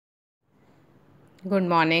Good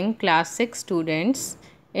morning, class 6 students.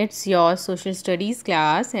 It's your social studies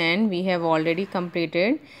class, and we have already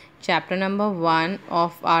completed chapter number 1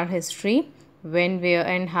 of our history, when, where,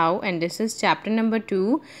 and how. And this is chapter number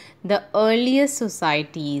 2, the earliest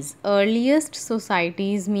societies. Earliest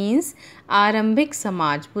societies means आरंभिक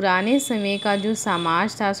समाज, पुराने समय का जो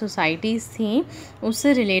समाज था, societies थी,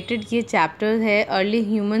 उससे रिलेटेड ये चैप्टर है। अर्ली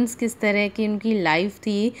ह्यूमंस किस तरह की उनकी लाइफ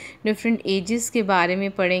थी, डिफरेंट एजेस के बारे में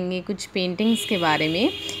पढ़ेंगे, कुछ पेंटिंग्स के बारे में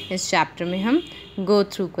इस चैप्टर में हम गो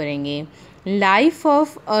थ्रू करेंगे। लाइफ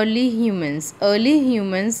ऑफ अर्ली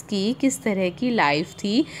ह्यूमंस की किस तरह की लाइफ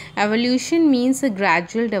थी। Evolution means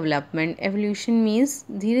gradual development. Evolution means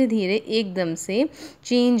धीरे धीरे एकदम से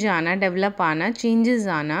चेंज आना, डेवलप आना, चेंजेस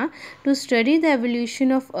आना। To study the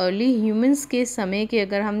evolution of early humans के समय के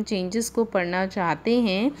अगर हम चेंजेस को पढ़ना चाहते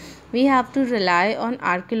हैं, we have to rely on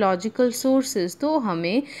archaeological sources. तो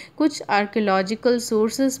हमें कुछ आर्कियोलॉजिकल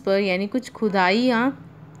सोर्सेज पर, यानी कुछ खुदाइयाँ,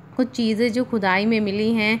 कुछ चीज़ें जो खुदाई में मिली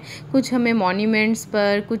हैं, कुछ हमें मॉन्यूमेंट्स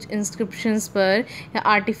पर, कुछ इंस्क्रिप्शंस पर या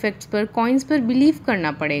आर्टिफैक्ट्स पर, कॉइन्स पर बिलीव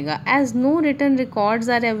करना पड़ेगा। As no written records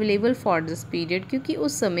are available for this period, क्योंकि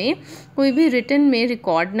उस समय कोई भी रिटन में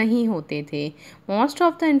रिकॉर्ड नहीं होते थे। Most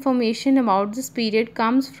of the information about this period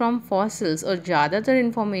comes from fossils. और ज़्यादातर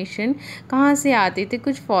इंफॉर्मेशन कहाँ से आती थी?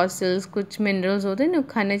 कुछ फॉसिल्स, कुछ मिनरल्स होते हैं ना,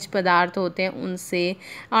 खनिज पदार्थ होते हैं, उनसे,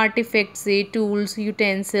 आर्टिफैक्ट से, टूल्स,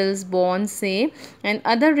 यूटेंसिल्स, बोन्स से, and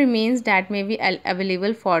other remains that may be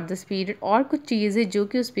available for this period. और कुछ चीज़ें जो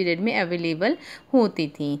कि उस पीरियड में अवेलेबल होती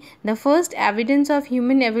थी। The first evidence of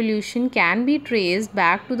human evolution can be traced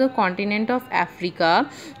back to the continent of Africa.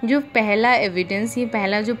 जो पहला एविडेंस, ये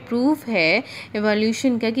पहला जो प्रूफ है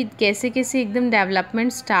एवोल्यूशन का कि कैसे कैसे एकदम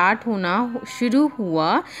डेवलपमेंट स्टार्ट होना शुरू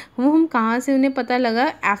हुआ, वो हम कहाँ से उन्हें पता लगा?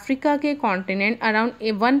 अफ्रीका के continent around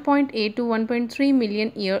 1.8 to 1.3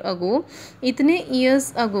 million year ago. इतने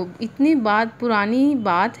ईयर्स अगो, इतनी बात पुरानी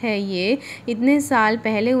बात है ये, इतने साल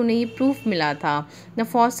पहले उन्हें ये प्रूफ मिला था। The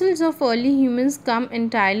fossils of early humans come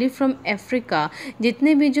entirely from Africa.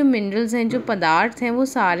 जितने भी जो मिनरल्स हैं, जो पदार्थ हैं, वो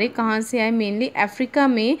सारे कहाँ से आए? मेनली अफ्रीका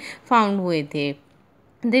में फाउंड हुए थे।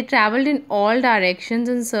 दे travelled in all directions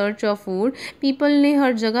in search of food. People ने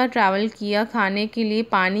हर जगह ट्रैवल किया खाने के लिए,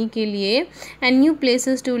 पानी के लिए, and new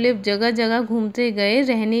places to live. जगह जगह घूमते गए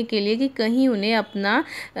रहने के लिए कि कहीं उन्हें अपना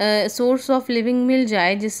सोर्स ऑफ लिविंग मिल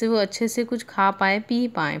जाए, जिससे वो अच्छे से कुछ खा पाए, पी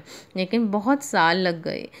पाए। लेकिन बहुत साल लग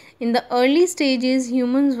गए। In the early stages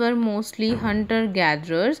humans were mostly Hunter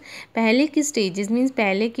gatherers. पहले की स्टेजेस मीन्स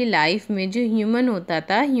पहले की लाइफ में जो ह्यूमन होता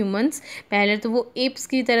था, ह्यूमंस पहले तो वो एप्स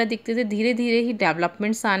की तरह दिखते थे, धीरे धीरे ही डेवलपमेंट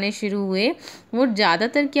आने शुरू हुए। वो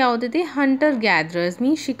ज़्यादातर क्या होते थे? हंटर गैदरर्स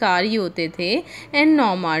मीन शिकारी होते थे। एंड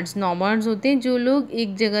नॉमार्ड्स होते हैं जो लोग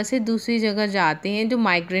एक जगह से दूसरी जगह जाते हैं, जो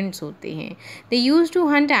माइग्रेंट्स होते हैं। दे use to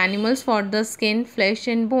Hunt animals for the skin, flash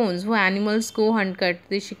and bones. वो एनिमल्स को हंट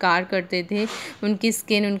करते, शिकार करते थे, उनकी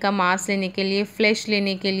स्किन, उनका मांस लेने के लिए, फ्लैश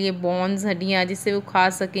लेने के लिए, बोन्स, हड्डियाँ, जिससे वो खा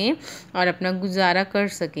सकें और अपना गुजारा कर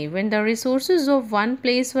सकें। When the resources of one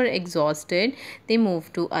place were exhausted they move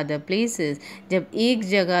to other places. जब एक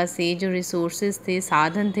जगह से जो रिसोर्सेज थे,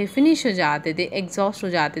 साधन थे, फिनिश हो जाते थे, एग्जॉस्ट हो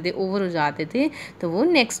जाते थे, ओवर हो जाते थे, तो वो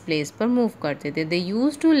नेक्स्ट प्लेस पर मूव करते थे। दे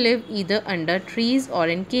use to live either under trees और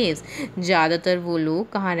इन केव्स। ज़्यादातर वो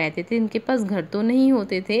लोग कहाँ रहते थे? उनके पास घर तो नहीं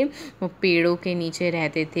होते थे, वो पेड़ों के नीचे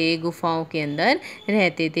रहते थे, गुफाओं के अंदर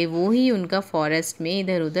रहते थे। वो ही उनका फॉरेस्ट में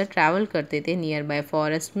इधर उधर ट्रैवल करते थे, नियर बाय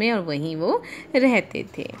फॉरेस्ट में, और वहीं वो रहते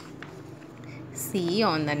थे। See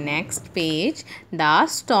on the next page the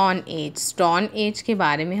Stone Age. Stone Age के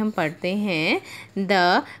बारे में हम पढ़ते हैं। The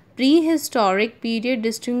prehistoric period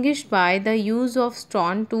distinguished by the use of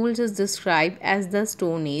stone tools is described as the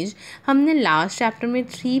Stone Age. हमने लास्ट चैप्टर में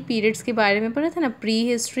 3 पीरियड्स के बारे में पढ़ा था ना, pre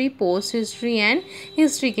history, post history and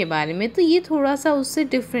history के बारे में। तो ये थोड़ा सा उससे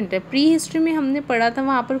डिफरेंट है। प्री हिस्ट्री में हमने पढ़ा था,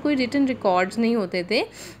 वहाँ पर कोई रिटन रिकॉर्ड्स नहीं होते थे,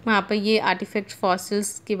 वहाँ पर ये आर्टिफैक्ट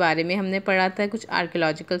फॉसिल्स के बारे में हमने पढ़ा था, कुछ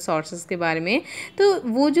आर्कियोलॉजिकल सोर्सेज के बारे में। तो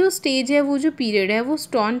वो जो स्टेज है, वो जो पीरियड है, वो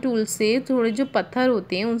स्टोन टूल से, थोड़े जो पत्थर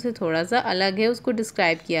होते हैं उनसे थोड़ा सा अलग है, उसको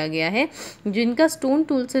डिस्क्राइब किया गया है। जिनका स्टोन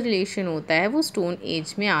टूल से रिलेशन होता है वो स्टोन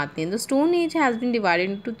एज में आते हैं। The stone age has been divided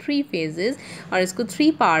into 3 phases, और इसको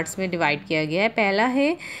 3 पार्ट्स में डिवाइड किया गया है। पहला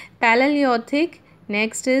है पैलेलियोथिक,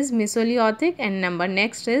 next is मेसोलियोथिक and number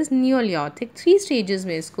next is नियोलियोथिक। 3 stages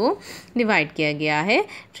में इसको डिवाइड किया गया है,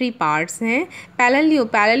 3 पार्ट्स हैं।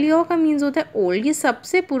 पैलेलियो का मीन्स होता है ओल्ड, ये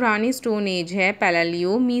सबसे पुरानी स्टोन एज है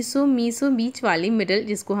पैलेलियो। मीसो बीच वाली, मिडल,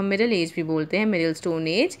 जिसको हम मिडल एज भी बोलते हैं, middle stone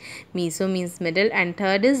age. Meesho means middle, and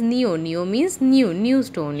third is neo means new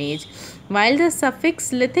stone age. While the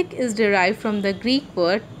suffix lithic is derive from the Greek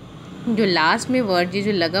word, जो लास्ट में वर्ड ये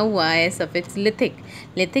जो लगा हुआ है सफिक्स लिथिक,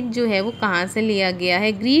 लिथिक जो है वो कहाँ से लिया गया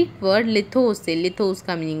है, ग्रीक वर्ड लिथोस से। लिथोस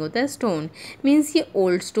का मीनिंग होता है स्टोन, मीन्स ये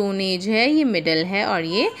ओल्ड स्टोन एज है, ये मिडल है और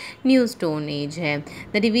ये न्यू स्टोन एज है।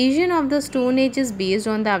 The division of the stone age is based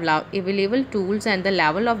on the available tools and the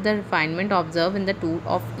level of the refinement observe in the tool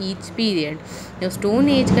of each period. जो stone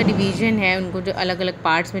age का division है, उनको जो अलग अलग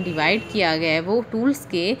parts में divide किया गया है वो टूल्स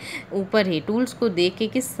के ऊपर है। टूल्स को देख के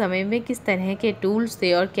किस समय में किस तरह के टूल्स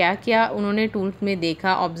थे और क्या क्या उन्होंने टूल्स में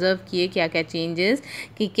देखा, ऑब्जर्व किए, क्या क्या चेंजेस,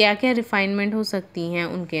 कि क्या क्या रिफाइनमेंट हो सकती हैं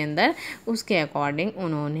उनके अंदर, उसके अकॉर्डिंग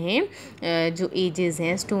उन्होंने जो एजेस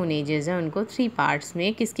हैं, स्टोन एजेस हैं, उनको 3 पार्ट्स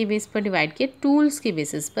में किसके बेस पर डिवाइड किया, टूल्स के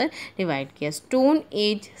बेसिस पर डिवाइड किया। स्टोन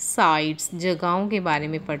एज साइट्स, जगहों के बारे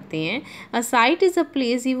में पढ़ते हैं। अ साइट इज़ अ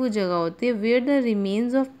प्लेस, ही वो जगह होती है where the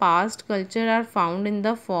remains of past culture are found in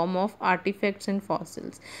the form of artefacts and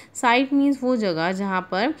fossils. Site means वो जगह जहाँ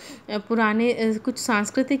पर पुराने कुछ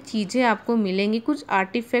सांस्कृतिक चीज़ें आपको मिलेंगी, कुछ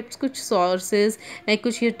आर्टिफैक्ट्स, कुछ सोर्सेज, लाइक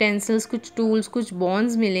कुछ यूटेंसिल्स, कुछ टूल्स, कुछ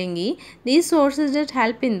बॉन्स मिलेंगी। These sources that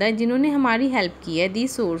help in the, जिन्होंने हमारी हेल्प की है, these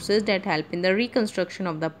sources that help in the reconstruction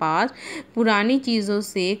of the past, पुरानी चीज़ों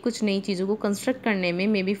से कुछ नई चीज़ों को कंस्ट्रक्ट करने में,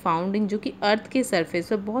 मे बी फाउंड इन, जो कि अर्थ के सरफेस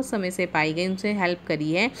पर बहुत समय से पाई गई, उनसे हेल्प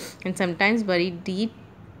करी है। एंड समटाइम्स बरी deep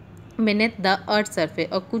beneath the earth surface,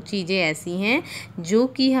 और कुछ चीज़ें ऐसी हैं जो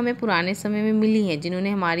कि हमें पुराने समय में मिली हैं, जिन्होंने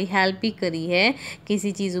हमारी हेल्प भी करी है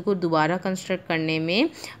किसी चीज़ों को दोबारा कंस्ट्रक्ट करने में,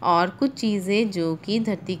 और कुछ चीज़ें जो कि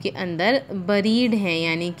धरती के अंदर बरीड हैं,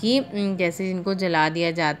 यानी कि जैसे जिनको जला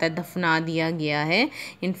दिया जाता है, दफना दिया गया है।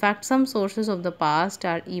 In fact some sources of the past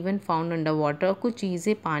are even found under water, कुछ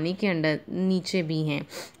चीज़ें पानी के अंडर नीचे भी हैं,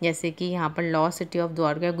 जैसे कि यहाँ पर lost city of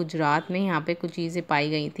Dwarka Gujarat में, यहाँ पे कुछ चीज़ें पाई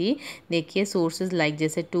गई थी। देखिए सोर्सेज लाइक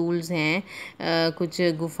जैसे टूल्स हैं, कुछ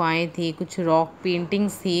गुफाएं थी, कुछ रॉक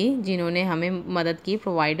पेंटिंग्स थी, जिन्होंने हमें मदद की,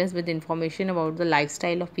 providers with information about the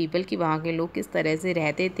lifestyle of people, कि वहाँ के लोग किस तरह से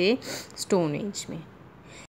रहते थे स्टोन एज में।